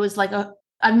 Probably was like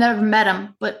I've never met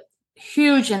him, but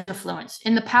huge influence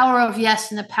in the power of yes,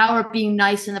 and the power of being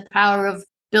nice, and the power of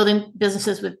building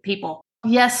businesses with people.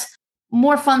 Yes,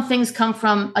 more fun things come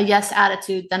from a yes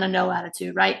attitude than a no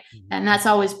attitude, right? Mm-hmm. And that's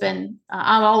always been,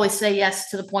 I'll always say yes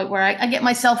to the point where I get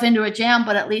myself into a jam,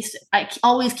 but at least I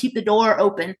always keep the door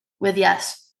open with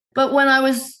yes. But when I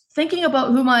was thinking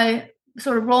about who my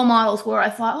sort of role models were, I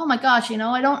thought, oh my gosh,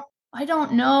 I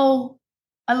don't know.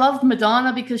 I loved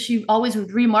Madonna because she always would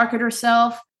remarket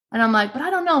herself. And I'm like, but I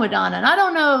don't know Madonna, and I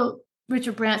don't know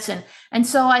Richard Branson. And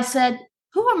so I said,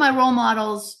 who are my role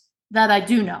models that I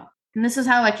do know? And this is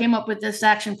how I came up with this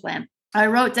action plan. I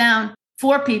wrote down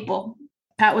 4 people.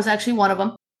 Pat was actually one of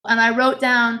them. And I wrote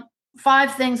down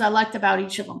 5 things I liked about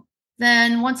each of them.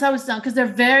 Then once I was done, because they're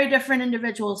very different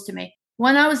individuals to me.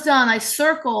 When I was done, I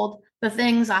circled the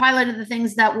things, I highlighted the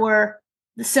things that were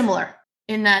similar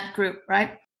in that group,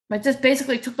 right? I just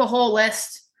basically took the whole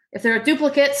list. If there are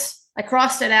duplicates, I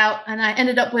crossed it out, and I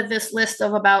ended up with this list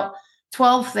of about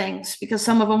 12 things because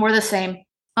some of them were the same.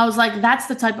 I was like, that's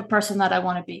the type of person that I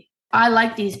want to be. I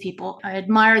like these people. I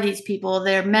admire these people.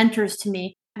 They're mentors to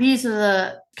me. These are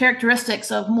the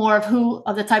characteristics of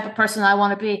the type of person I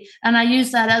want to be. And I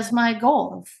use that as my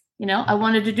goal. I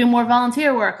wanted to do more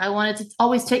volunteer work. I wanted to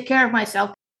always take care of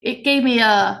myself. It gave me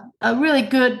a really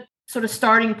good sort of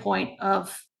starting point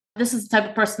of this is the type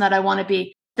of person that I want to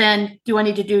be. Then do I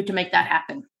need to do to make that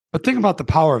happen? But think about the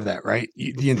power of that, right?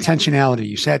 The intentionality.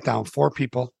 You sat down 4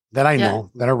 people that I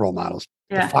know that are role models.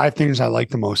 The 5 things I like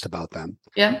the most about them.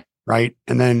 Yeah. Right.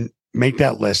 And then make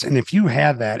that list. And if you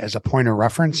have that as a point of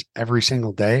reference every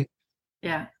single day,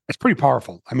 it's pretty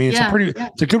powerful. I mean,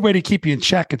 it's a good way to keep you in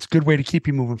check. It's a good way to keep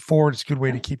you moving forward. It's a good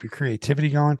way to keep your creativity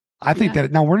going. I think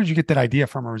that now, where did you get that idea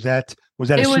from? Or was that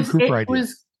a Sue Cooper idea? It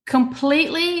was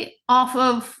completely off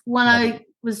of when I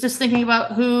was just thinking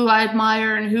about who I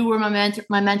admire and who were my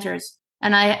mentors.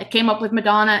 And I came up with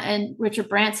Madonna and Richard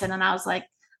Branson. And I was like,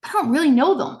 I don't really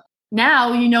know them.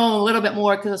 Now, a little bit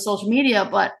more because of social media,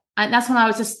 but that's when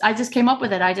I just came up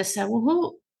with it. I just said, well,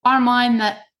 who are mine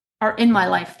that are in my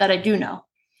life that I do know?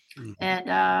 Mm-hmm.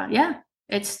 And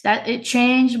it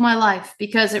changed my life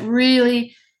because it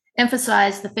really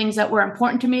emphasized the things that were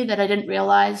important to me that I didn't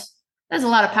realize. There's a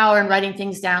lot of power in writing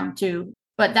things down too.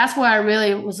 But that's where I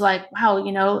really was like, wow,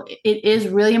 it is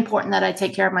really important that I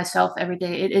take care of myself every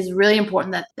day. It is really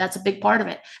important that's a big part of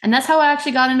it. And that's how I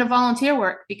actually got into volunteer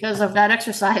work because of that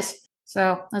exercise.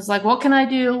 So I was like, what can I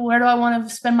do? Where do I want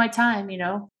to spend my time?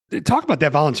 talk about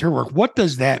that volunteer work. What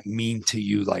does that mean to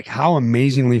you? Like, how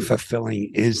amazingly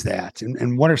fulfilling is that?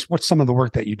 And what's some of the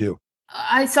work that you do?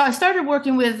 I started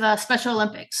working with Special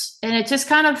Olympics, and it just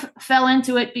kind of fell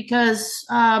into it because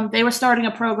they were starting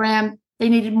a program. They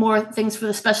needed more things for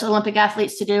the Special Olympic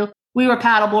athletes to do. We were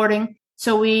paddleboarding,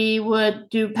 so we would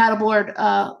do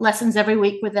paddleboard lessons every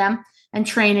week with them and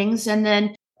trainings. And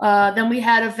then we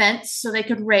had events so they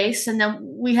could race. And then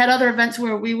we had other events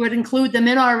where we would include them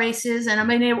in our races. And I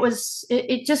mean,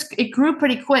 it grew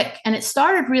pretty quick. And it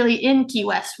started really in Key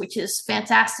West, which is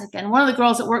fantastic. And one of the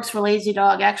girls that works for Lazy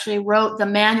Dog actually wrote the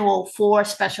manual for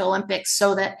Special Olympics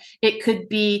so that it could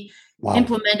be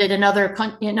implemented in other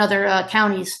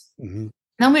counties. Mm-hmm.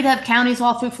 Then we'd have counties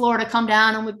all through Florida come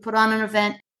down and we'd put on an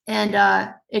event. And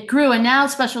it grew. And now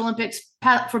Special Olympics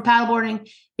for paddleboarding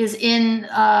is in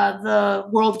the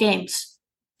World Games.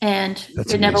 And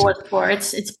it never was before.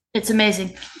 It's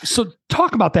amazing. So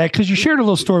talk about that, because you shared a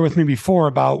little story with me before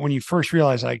about when you first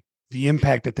realized like the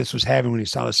impact that this was having when you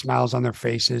saw the smiles on their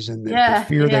faces and the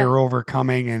fear they were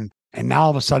overcoming. And now all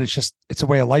of a sudden it's a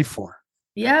way of life for them.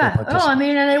 Yeah. Oh, I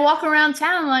mean, and they walk around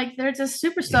town like they're just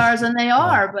superstars, and they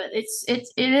are, but it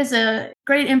is a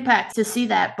great impact to see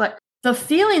that. But the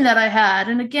feeling that I had,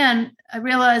 and again, I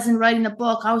realized in writing the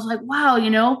book, I was like,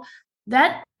 wow,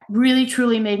 that really,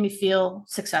 truly made me feel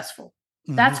successful.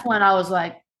 Mm-hmm. That's when I was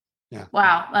like,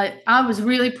 wow, I was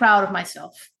really proud of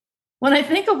myself. When I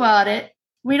think about it,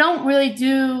 we don't really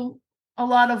do a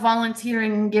lot of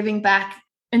volunteering and giving back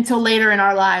until later in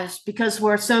our lives because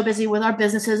we're so busy with our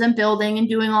businesses and building and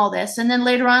doing all this. And then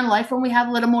later on in life, when we have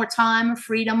a little more time or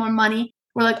freedom or money,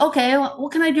 we're like, okay,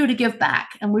 what can I do to give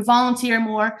back? And we volunteer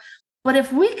more. But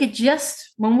if we could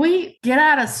just, when we get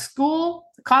out of school,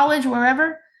 college,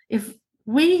 wherever, if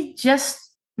we just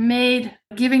made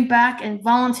giving back and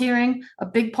volunteering a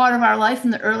big part of our life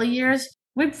in the early years,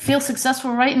 we'd feel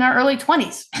successful right in our early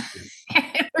 20s.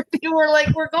 We're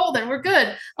like, we're golden, we're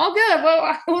good. Oh, good.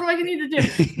 Well, what do I need to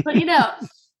do? But,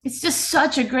 it's just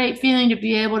such a great feeling to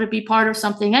be able to be part of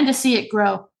something and to see it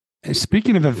grow. And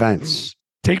speaking of events,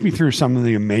 take me through some of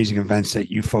the amazing events that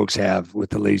you folks have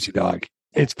with the Lazy Dog.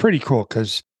 It's pretty cool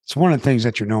because it's one of the things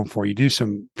that you're known for. You do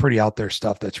some pretty out there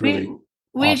stuff that's really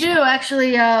We awesome. do.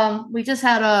 Actually, we just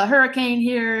had a hurricane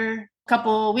here a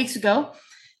couple of weeks ago,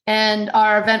 and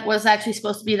our event was actually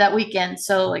supposed to be that weekend.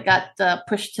 So it got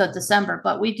pushed to December.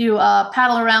 But we do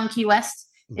paddle around Key West.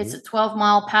 Mm-hmm. It's a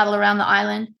 12-mile paddle around the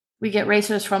island. We get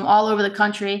racers from all over the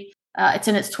country. It's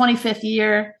in its 25th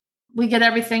year. We get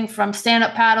everything from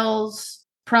stand-up paddles,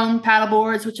 prone paddle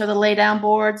boards, which are the lay-down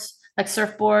boards, like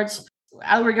surfboards,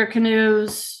 outrigger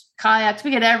canoes, kayaks.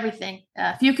 We get everything.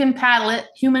 If you can paddle it,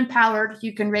 human powered,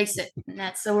 you can race it.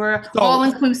 And so we're all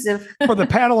inclusive. For the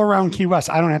paddle around Key West,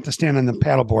 I don't have to stand on the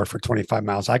paddle board for 25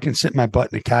 miles. I can sit my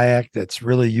butt in a kayak that's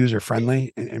really user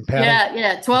friendly and paddle.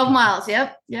 Yeah. 12 miles.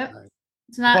 Yep. Right.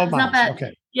 It's not bad.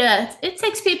 Okay. Yeah. It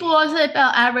takes people,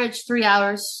 about average 3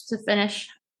 hours to finish,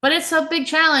 but it's a big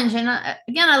challenge. And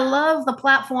again, I love the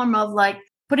platform of like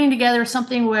putting together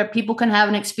something where people can have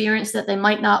an experience that they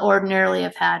might not ordinarily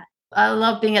have had. I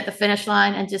love being at the finish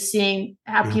line and just seeing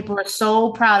how people are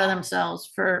so proud of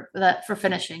themselves for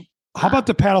finishing. How about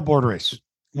the paddleboard race?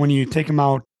 When you take them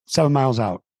out 7 miles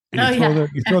out and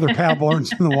you throw their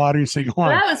paddleboards in the water, you say, go on.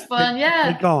 That was fun.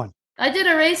 Get going. I did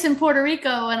a race in Puerto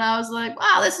Rico and I was like,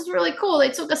 wow, this is really cool. They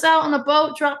took us out on a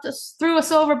boat, threw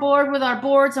us overboard with our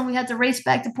boards, and we had to race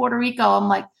back to Puerto Rico. I'm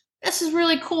like, this is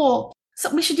really cool.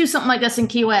 So we should do something like this in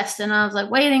Key West. And I was like,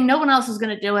 waiting, no one else is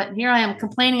going to do it. And here I am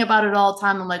complaining about it all the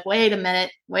time. I'm like, wait a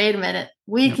minute.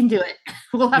 We can do it.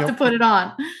 We'll have to put it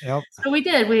on. Yep. So we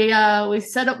did. We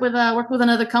set up worked with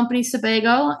another company,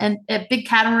 Sebago, and at big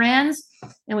catamarans.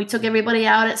 And we took everybody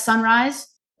out at sunrise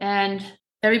and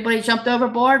everybody jumped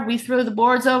overboard. We threw the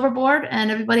boards overboard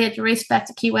and everybody had to race back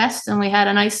to Key West. And we had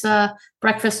a nice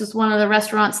breakfast with one of the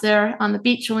restaurants there on the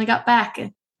beach when we got back.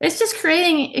 And it's just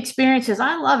creating experiences.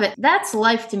 I love it. That's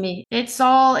life to me. It's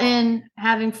all in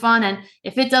having fun. And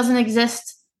if it doesn't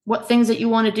exist, what things that you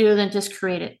want to do, then just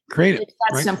create it. It's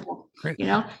that simple.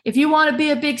 If you want to be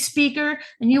a big speaker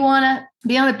and you want to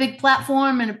be on a big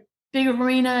platform and a big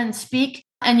arena and speak,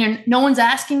 and no one's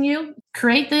asking you,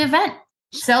 create the event.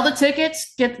 Sell the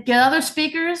tickets, get other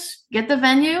speakers, get the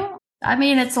venue. I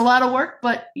mean, it's a lot of work,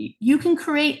 but you can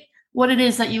create what it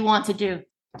is that you want to do.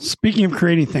 Speaking of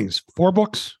creating things, 4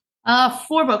 books?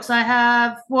 4 books. I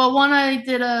have, one I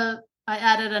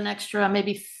added an extra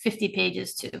maybe 50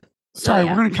 pages to. Sorry,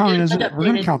 we're going to count it. We're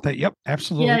going to count that. Yep,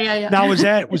 absolutely. Yeah. Now, was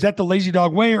that the Lazy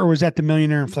Dog Way or was that the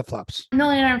Millionaire and Flip Flops?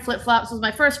 Millionaire and Flip Flops was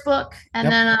my first book.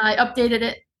 And then I updated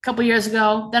it couple years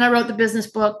ago. Then I wrote the business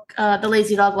book, The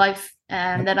Lazy Dog Life.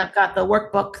 And then I've got the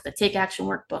workbook, the Take Action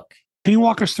Workbook. Can you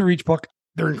walk us through each book?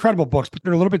 They're incredible books, but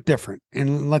they're a little bit different.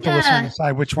 And let the listener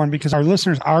decide which one, because our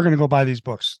listeners are going to go buy these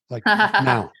books like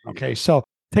now. Okay. So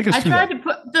take us through I tried to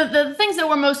put the things that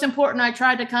were most important. I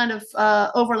tried to kind of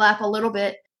overlap a little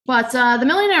bit. But the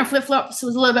Millionaire Flip-Flops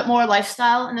was a little bit more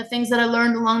lifestyle and the things that I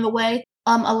learned along the way.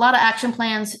 A lot of action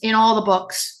plans in all the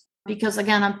books, because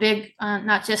again, I'm big,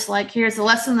 not just like, here's the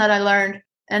lesson that I learned,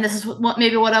 and this is what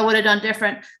I would have done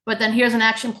different, but then here's an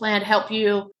action plan to help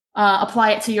you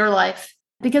apply it to your life.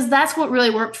 Because that's what really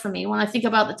worked for me. When I think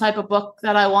about the type of book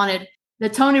that I wanted, the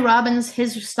Tony Robbins,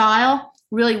 his style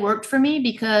really worked for me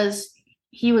because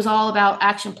he was all about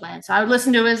action plans. I would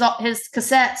listen to his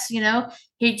cassettes,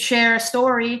 he'd share a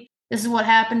story. This is what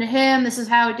happened to him. This is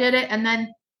how he did it. And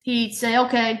then he'd say,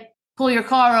 okay, pull your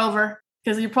car over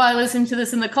because you're probably listening to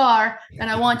this in the car. And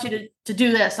I want you to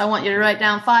do this. I want you to write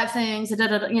down 5 things, and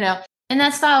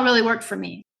that style really worked for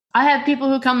me. I have people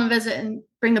who come and visit and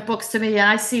bring the books to me, and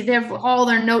I see all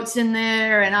their notes in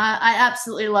there. And I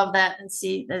absolutely love that, and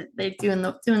see that they're doing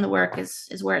the work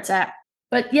is where it's at.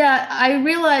 But yeah, I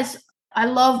realize I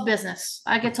love business.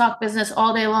 I could talk business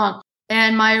all day long.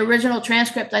 And my original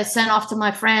transcript I sent off to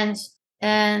my friends,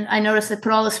 and I noticed they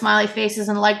put all the smiley faces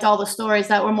and liked all the stories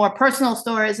that were more personal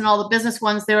stories, and all the business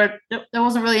ones, there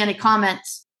wasn't really any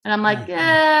comments. And I'm like,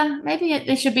 maybe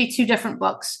they should be 2 different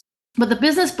books. But the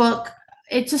business book,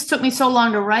 it just took me so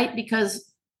long to write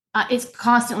because it's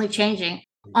constantly changing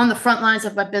on the front lines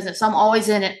of my business. I'm always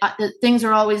in it. Things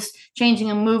are always changing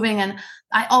and moving, and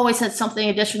I always had something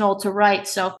additional to write.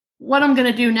 So what I'm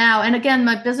going to do now, and again,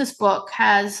 my business book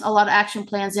has a lot of action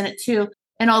plans in it too.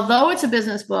 And although it's a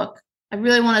business book, I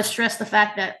really want to stress the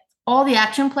fact that all the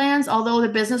action plans, although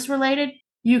they're business related,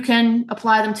 you can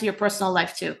apply them to your personal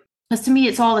life too. Because to me,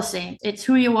 it's all the same. It's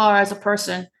who you are as a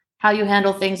person. How you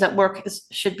handle things at work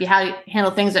should be how you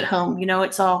handle things at home.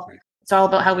 It's all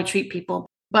about how we treat people.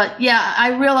 But yeah,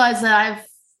 I realize that I've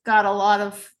got a lot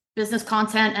of business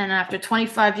content, and after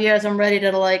 25 years, I'm ready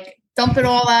to dump it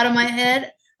all out of my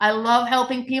head. I love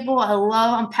helping people.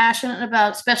 I'm passionate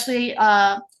about, especially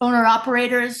owner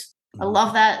operators. I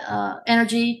love that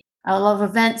energy. I love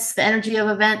events, the energy of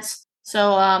events.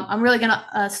 So I'm really going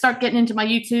to start getting into my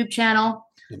YouTube channel.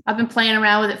 I've been playing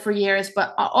around with it for years,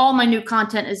 but all my new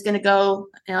content is going to go,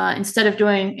 instead of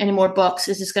doing any more books,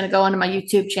 is just going to go onto my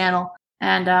YouTube channel.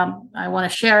 And I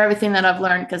want to share everything that I've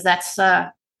learned, because that's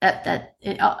that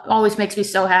it always makes me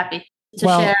so happy to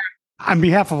share. On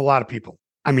behalf of a lot of people,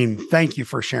 thank you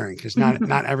for sharing, because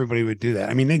not everybody would do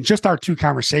that. In just our 2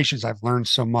 conversations, I've learned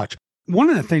so much. One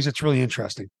of the things that's really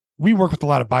interesting, we work with a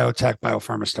lot of biotech,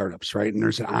 biopharma startups, right? And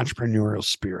there's an entrepreneurial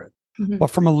spirit. Mm-hmm.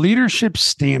 But from a leadership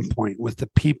standpoint, with the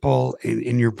people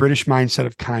in your British mindset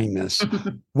of kindness,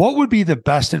 what would be the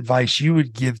best advice you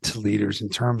would give to leaders in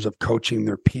terms of coaching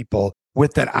their people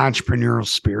with that entrepreneurial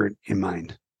spirit in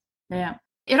mind? Yeah,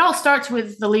 it all starts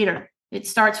with the leader. It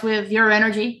starts with your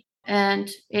energy, and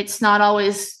it's not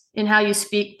always in how you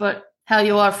speak, but how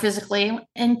you are physically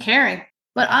and caring.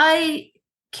 But I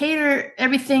cater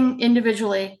everything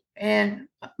individually, and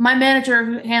my manager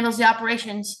who handles the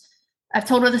operations, I've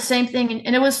told her the same thing,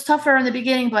 and it was tougher in the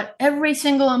beginning, but every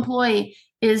single employee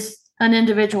is an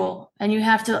individual, and you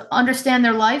have to understand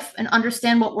their life and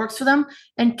understand what works for them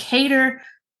and cater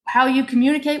how you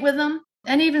communicate with them,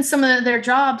 and even some of their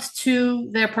jobs to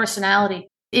their personality.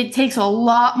 It takes a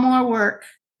lot more work,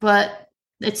 but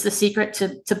it's the secret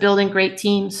to building great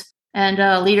teams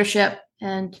and leadership.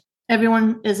 And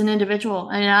everyone is an individual.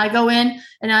 And I go in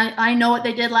and I know what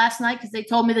they did last night because they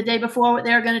told me the day before what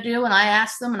they were going to do. And I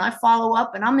ask them and I follow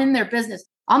up, and I'm in their business.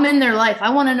 I'm in their life. I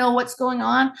want to know what's going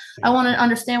on. I want to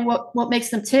understand what makes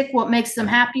them tick, what makes them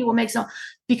happy,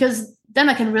 because then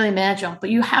I can really manage them. But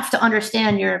you have to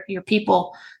understand your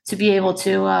people to be able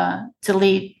to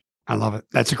lead. I love it.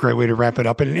 That's a great way to wrap it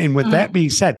up. And with that being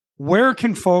said, where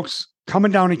can folks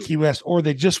coming down to Key West, or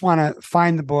they just want to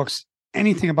find the books,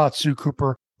 anything about Sue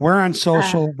Cooper? We're on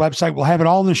social, website. We'll have it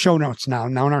all in the show notes now.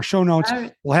 Now in our show notes,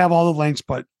 we'll have all the links,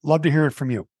 but love to hear it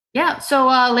from you. Yeah. So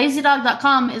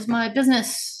lazydog.com is my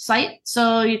business site.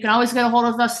 So you can always get a hold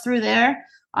of us through there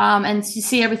and you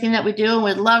see everything that we do. And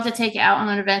we'd love to take you out on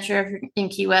an adventure if you're in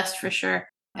Key West for sure.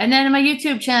 And then my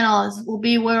YouTube channel will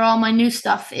be where all my new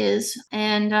stuff is.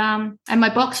 And my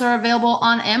books are available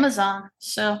on Amazon.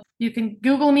 So you can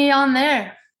Google me on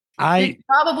there. It's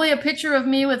probably a picture of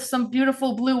me with some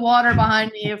beautiful blue water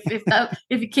behind me.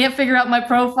 If you can't figure out my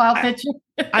profile picture.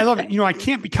 I love it. I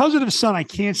can't, because of the sun, I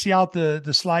can't see out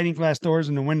the sliding glass doors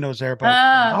and the windows there. But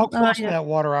how close to that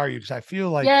water are you? Because I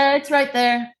feel like it's right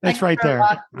there. It's right there.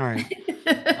 All right.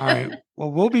 All right.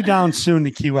 Well, we'll be down soon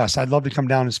to Key West. I'd love to come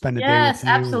down and spend a day with you. Yes,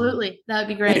 absolutely. That would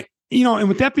be great. And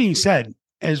with that being said,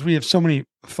 as we have so many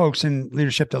folks in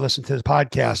leadership that listen to this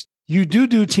podcast, you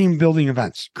do team building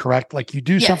events, correct? Like you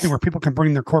do something where people can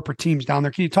bring their corporate teams down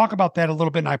there. Can you talk about that a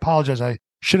little bit? And I apologize. I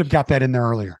should have got that in there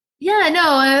earlier. Yeah,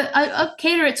 no, I'll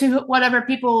cater it to whatever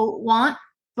people want.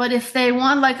 But if they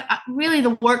want really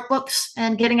the workbooks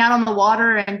and getting out on the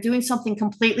water and doing something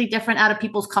completely different out of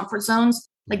people's comfort zones,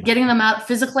 like getting them out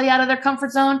physically out of their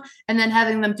comfort zone and then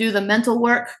having them do the mental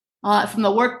work from the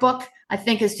workbook, I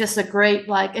think is just a great,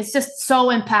 it's just so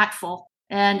impactful.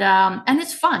 And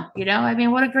it's fun, I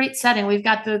mean, what a great setting. We've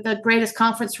got the greatest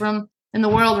conference room in the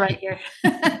world right here.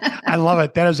 I love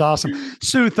it. That is awesome.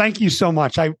 Sue, thank you so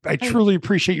much. I truly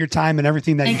appreciate your time and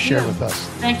everything that you shared with us.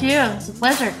 Thank you. It's a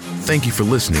pleasure. Thank you for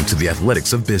listening to The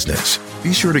Athletics of Business.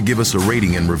 Be sure to give us a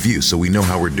rating and review so we know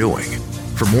how we're doing.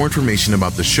 For more information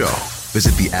about the show,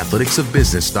 visit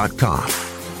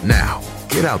theathleticsofbusiness.com. Now,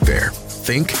 get out there,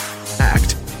 think,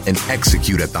 act, and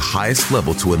execute at the highest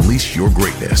level to unleash your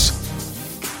greatness.